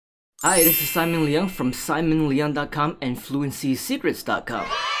Hi, this is Simon Leung from simonleung.com and fluencysecrets.com.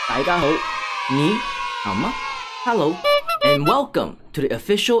 大家好，你好吗? Hello, and welcome to the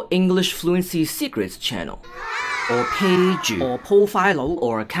official English Fluency Secrets channel. Or page, or profile,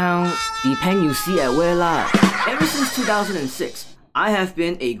 or account, depend you see at where lah. Ever since 2006, I have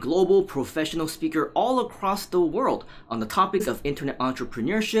been a global professional speaker all across the world on the topics of internet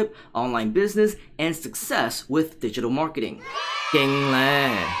entrepreneurship, online business, and success with digital marketing. 勁咧!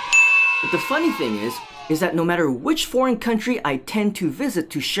 But the funny thing is that no matter which foreign country I tend to visit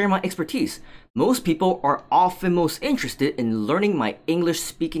to share my expertise, most people are often most interested in learning my English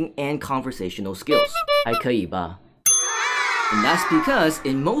speaking and conversational skills. 还可以吧? And that's because,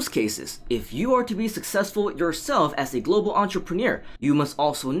 in most cases, if you are to be successful yourself as a global entrepreneur, you must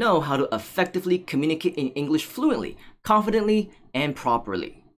also know how to effectively communicate in English fluently, confidently, and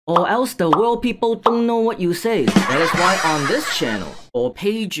properly. Or else the world people don't know what you say. That is why on this channel, or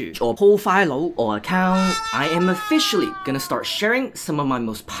page, or profile, or account, I am officially gonna start sharing some of my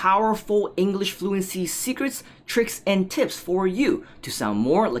most powerful English fluency secrets, tricks, and tips for you to sound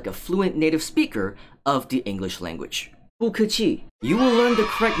more like a fluent native speaker of the English language. 不客气, you will learn the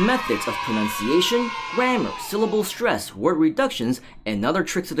correct methods of pronunciation, grammar, syllable stress, word reductions, and other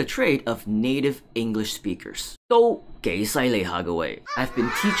tricks of the trade of native English speakers. 都幾犀利下各位. I've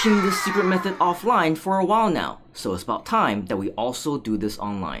been teaching this secret method offline for a while now, so it's about time that we also do this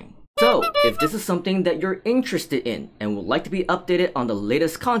online. So, if this is something that you're interested in and would like to be updated on the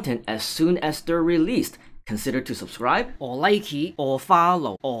latest content as soon as they're released, consider to subscribe, or like it, or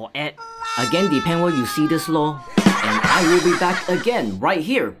follow, or add. Again, depend where you see this law. And I will be back again right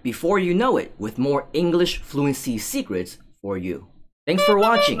here before you know it with more English fluency secrets for you. Thanks for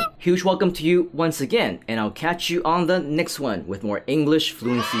watching. Huge welcome to you once again, and I'll catch you on the next one with more English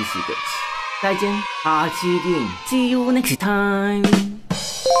fluency secrets. 再见，下期见. See you next time.